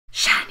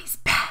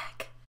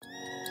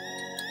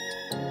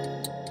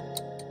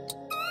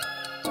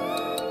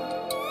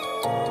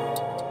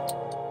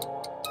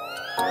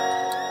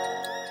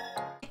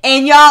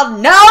And y'all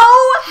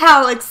know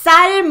how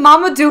excited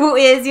Mama Dubu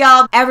is,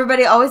 y'all.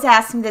 Everybody always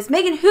asks me this.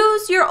 Megan,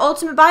 who's your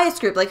ultimate bias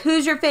group? Like,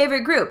 who's your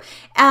favorite group?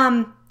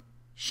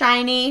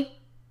 SHINEE,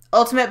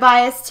 ultimate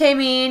bias,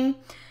 Taemin.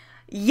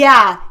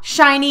 Yeah,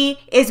 SHINEE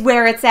is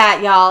where it's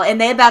at, y'all. And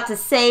they about to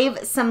save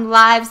some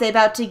lives. They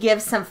about to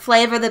give some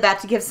flavor. They about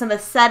to give some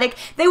aesthetic.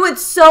 They went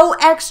so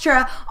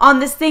extra on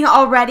this thing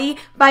already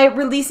by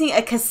releasing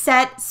a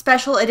cassette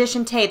special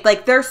edition tape.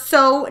 Like, they're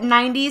so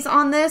 90s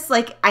on this.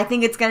 Like, I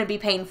think it's going to be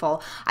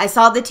painful. I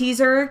saw the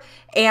teaser,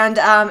 and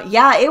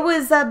yeah, it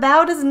was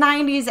about as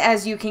 90s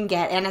as you can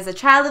get. And as a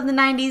child of the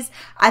 90s,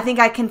 I think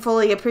I can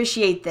fully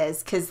appreciate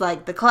this. Because,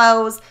 like, the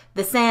clothes,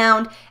 the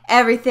sound,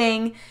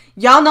 everything.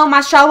 Y'all know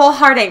my shawol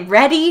heart ain't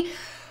ready.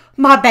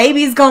 My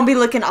baby's gonna be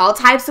looking all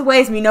types of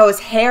ways. We know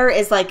his hair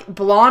is like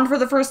blonde for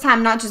the first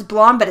time. Not just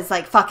blonde, but it's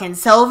like fucking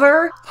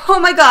silver. Oh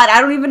my god, I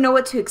don't even know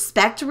what to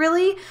expect,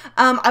 really.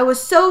 I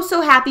was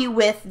so happy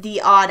with the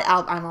Odd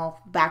album. I'm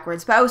all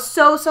backwards, but I was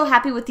so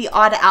happy with the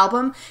Odd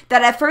album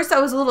that at first I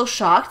was a little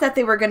shocked that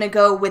they were gonna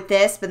go with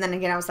this. But then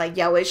again, I was like,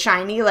 yo, it's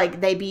SHINEE. Like,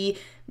 they be,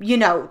 you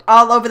know,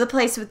 all over the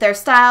place with their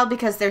style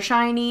because they're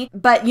SHINEE.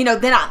 But, you know,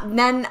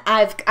 then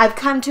I've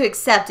come to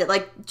accept it.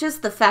 Like,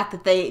 just the fact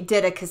that they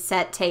did a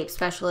cassette tape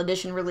special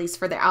edition release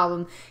for their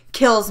album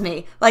kills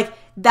me. Like,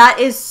 that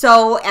is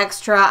so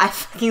extra. I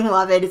fucking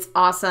love it. It's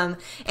awesome.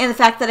 And the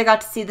fact that I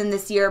got to see them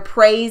this year,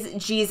 praise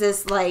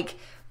Jesus, like,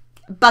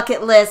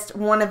 bucket list,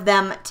 one of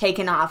them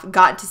taken off.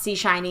 Got to see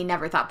SHINEE,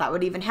 never thought that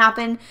would even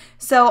happen.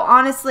 So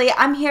honestly,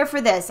 I'm here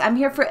for this. I'm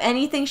here for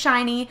anything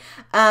SHINEE.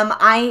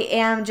 I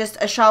am just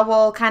a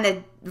shawol kind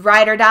of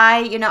ride or die.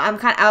 You know,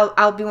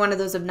 I'll be one of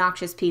those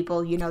obnoxious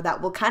people, you know,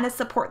 that will kind of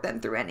support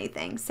them through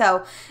anything.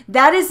 So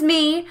that is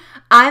me.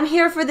 I'm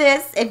here for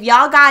this. If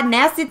y'all got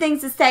nasty things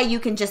to say, you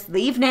can just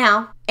leave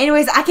now.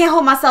 Anyways, I can't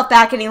hold myself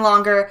back any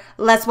longer.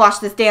 Let's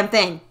watch this damn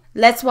thing.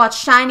 Let's watch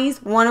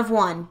SHINEE's One of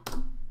One.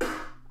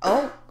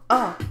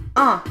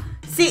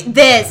 See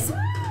this.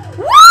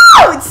 Woo!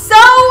 It's so,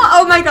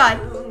 oh my god.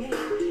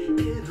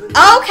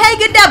 Okay,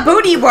 get that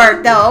booty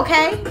work though,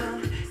 okay?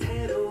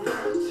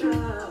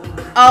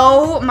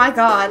 Oh my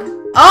god.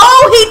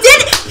 Oh, he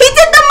did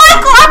the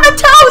Michael on the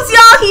toes,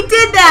 y'all. He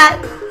did that.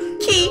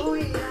 Key.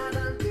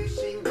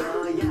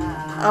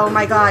 Oh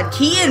my god,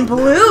 Key in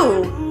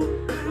blue.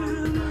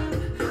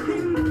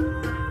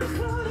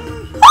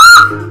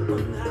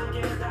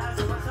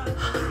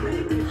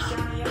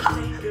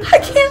 I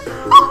can't.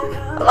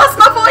 Oh, I lost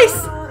my voice.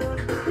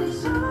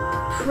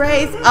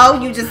 Praise. Oh,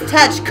 you just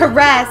touched.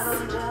 Caress.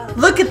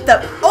 Look at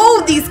the.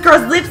 Oh, these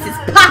girls' lips is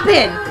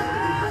popping.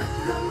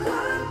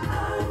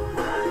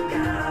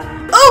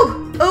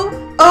 Oh, oh,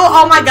 oh,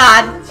 oh my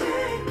god.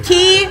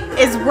 Key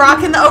is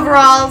rocking the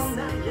overalls.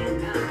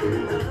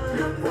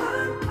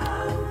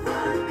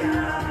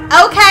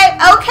 Okay,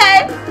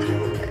 okay.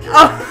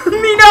 Oh,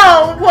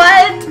 Mino,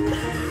 what?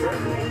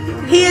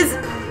 He is.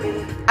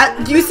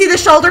 Do you see the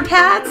shoulder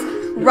pads?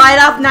 Right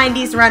off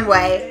 90s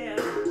runway.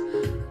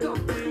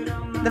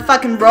 The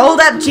fucking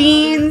rolled up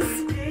jeans.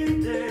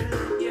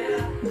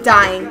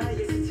 Dying.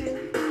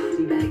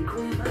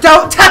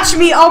 Don't touch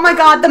me. Oh my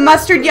god, the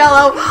mustard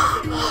yellow.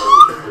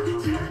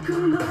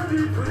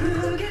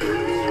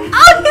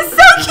 Oh, he's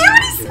so cute.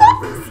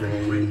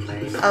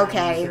 He's so...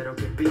 Okay.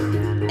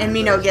 And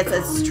Mino gets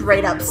a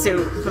straight up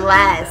suit.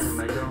 Bless.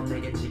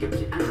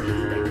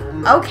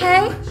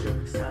 Okay.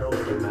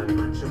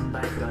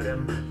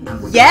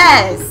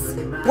 Yes.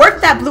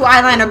 Work that blue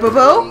eyeliner,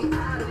 boo-boo.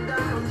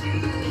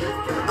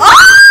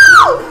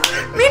 Oh!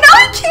 Mino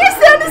and Key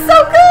sounded so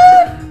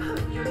good.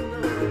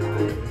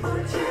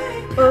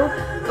 Ooh,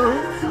 ooh,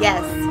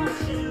 yes.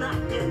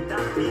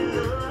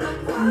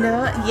 No,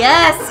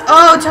 yes.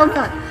 Oh,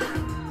 Jonghyun.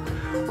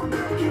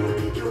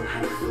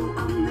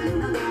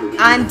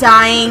 I'm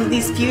dying.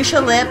 These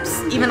fuchsia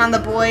lips, even on the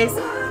boys.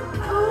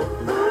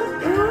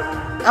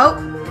 Oh,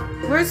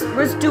 where's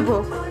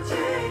Dubu?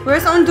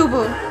 Where's on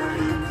Dubu?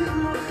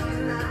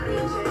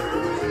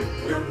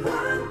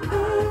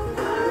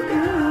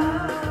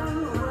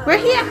 We're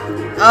here.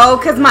 Oh,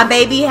 because my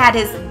baby had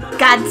his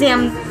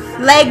goddamn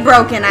leg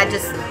broken. I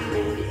just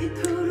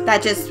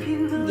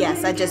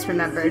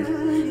remembered.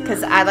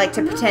 Because I like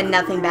to pretend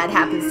nothing bad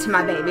happens to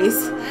my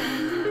babies.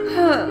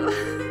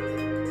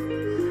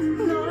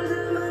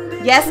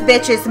 Yes,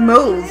 bitches,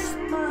 move.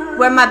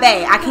 Where my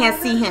bae? I can't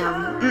see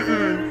him.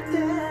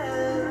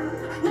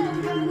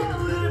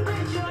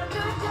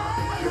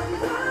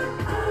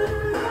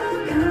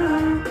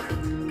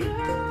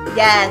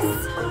 Yes.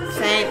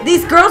 Same.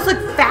 These girls look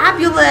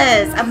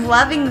fabulous. I'm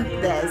loving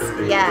this.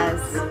 Yes.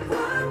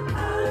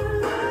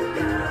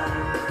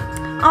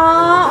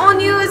 Aw,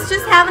 Onyu is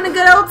just having a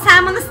good old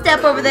time on the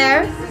step over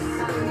there.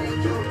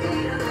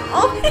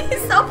 Oh,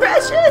 he's so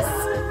precious.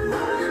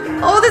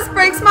 Oh, this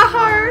breaks my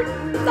heart.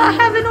 Not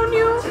having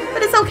Onyu,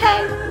 but it's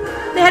okay.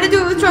 They had to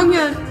do it with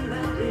Jonghyun.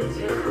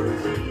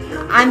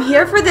 I'm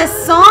here for this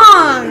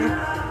song.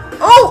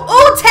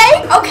 Oh,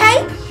 Tae.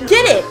 Okay,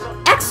 get it.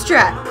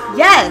 Extra.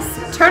 Yes.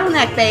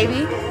 Turtleneck,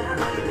 baby.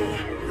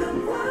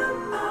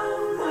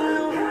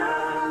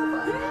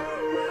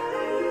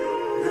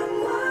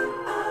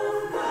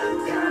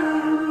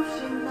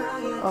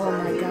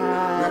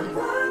 god.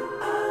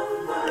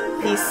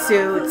 These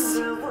suits.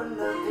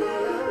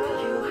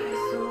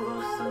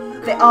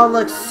 They all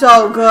look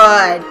so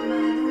good.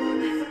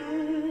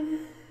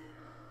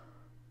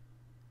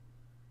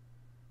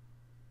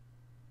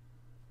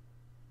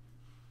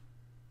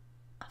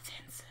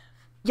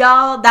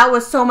 Y'all, that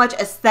was so much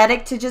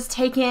aesthetic to just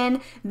take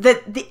in.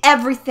 The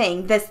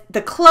everything,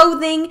 the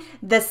clothing,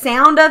 the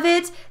sound of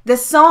it, the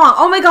song.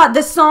 Oh my god,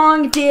 the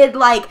song did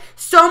like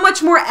so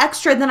much more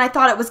extra than I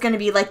thought it was going to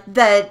be. Like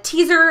the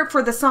teaser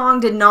for the song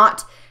did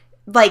not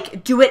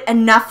like do it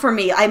enough for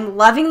me. I'm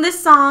loving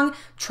this song,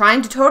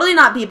 trying to totally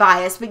not be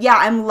biased, but yeah,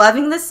 I'm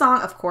loving this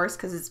song, of course,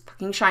 because it's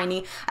fucking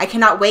SHINEE. I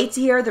cannot wait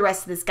to hear the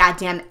rest of this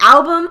goddamn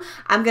album.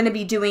 I'm gonna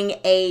be doing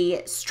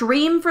a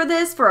stream for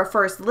this for a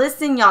first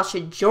listen. Y'all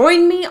should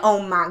join me.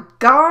 Oh my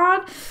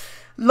god,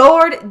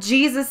 Lord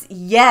Jesus,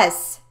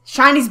 yes.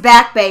 SHINEE's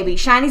back, baby.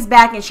 SHINEE's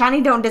back, and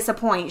SHINEE don't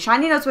disappoint.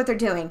 SHINEE knows what they're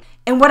doing.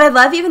 And what I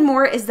love even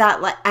more is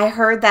that like, I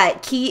heard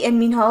that Key and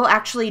Minho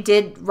actually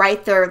did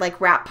write their like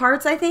rap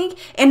parts, I think.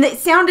 And it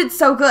sounded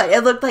so good.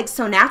 It looked like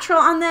so natural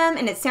on them,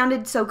 and it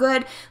sounded so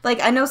good. Like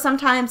I know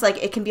sometimes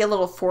like it can be a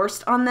little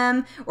forced on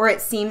them, or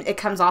it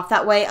comes off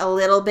that way a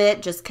little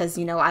bit just because,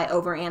 you know, I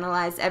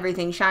overanalyze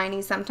everything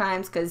SHINEE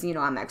sometimes because, you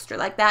know, I'm extra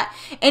like that.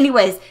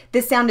 Anyways,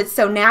 this sounded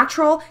so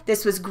natural.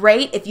 This was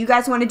great. If you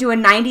guys want to do a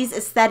 90s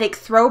aesthetic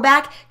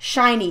throwback,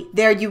 SHINEE,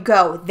 there you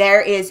go.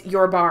 There is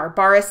your bar.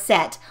 Bar is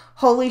set.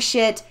 Holy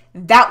shit,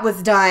 that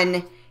was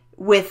done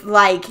with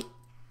like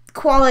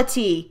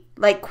quality,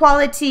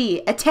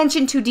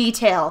 attention to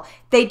detail.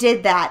 They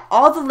did that.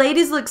 All the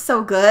ladies look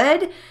so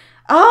good.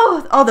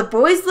 Oh, all the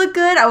boys look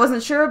good. I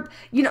wasn't sure,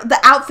 you know, the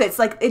outfits,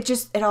 like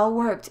it all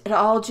worked. It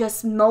all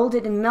just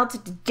molded and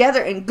melted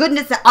together in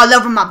goodness all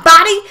over my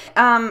body.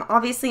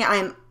 Obviously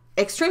I'm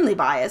extremely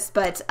biased,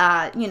 but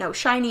you know,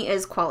 SHINEE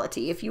is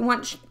quality. If you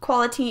want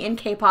quality in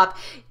K-pop,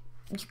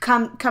 you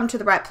come to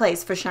the right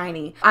place for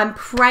SHINEE. I'm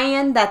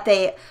praying that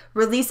they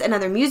release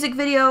another music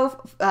video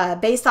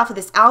based off of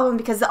this album,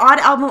 because the Odd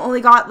album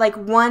only got like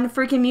one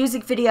freaking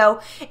music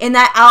video, and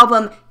that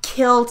album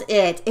killed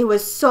it. It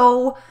was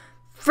so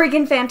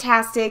freaking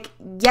fantastic.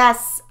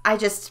 Yes,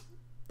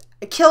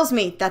 it kills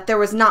me that there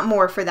was not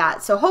more for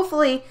that. So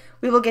hopefully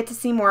we will get to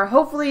see more.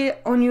 Hopefully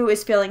Onyu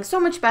is feeling so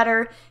much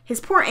better. His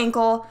poor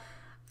ankle.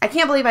 I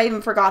can't believe I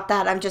even forgot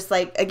that. I'm just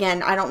like,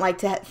 again, I don't like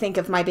to think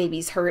of my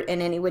baby's hurt in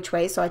any which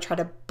way, so I try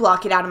to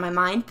block it out of my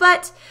mind.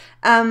 But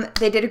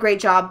they did a great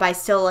job by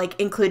still like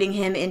including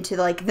him into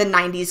like the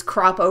 90s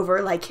crop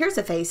over, like here's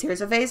a face,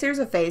 here's a face, here's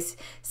a face,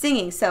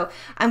 singing. So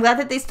I'm glad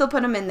that they still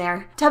put him in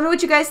there. Tell me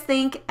what you guys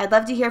think. I'd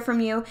love to hear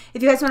from you.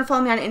 If you guys want to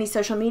follow me on any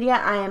social media,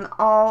 I am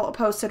all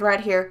posted right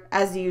here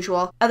as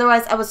usual.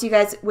 Otherwise, I will see you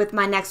guys with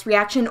my next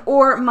reaction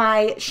or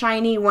my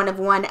SHINEE One of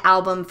One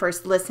album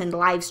first listen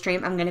live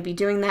stream. I'm going to be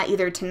doing that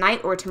either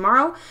tonight or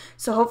tomorrow.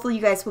 So hopefully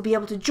you guys will be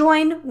able to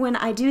join when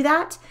I do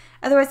that.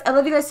 Otherwise, I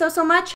love you guys so much.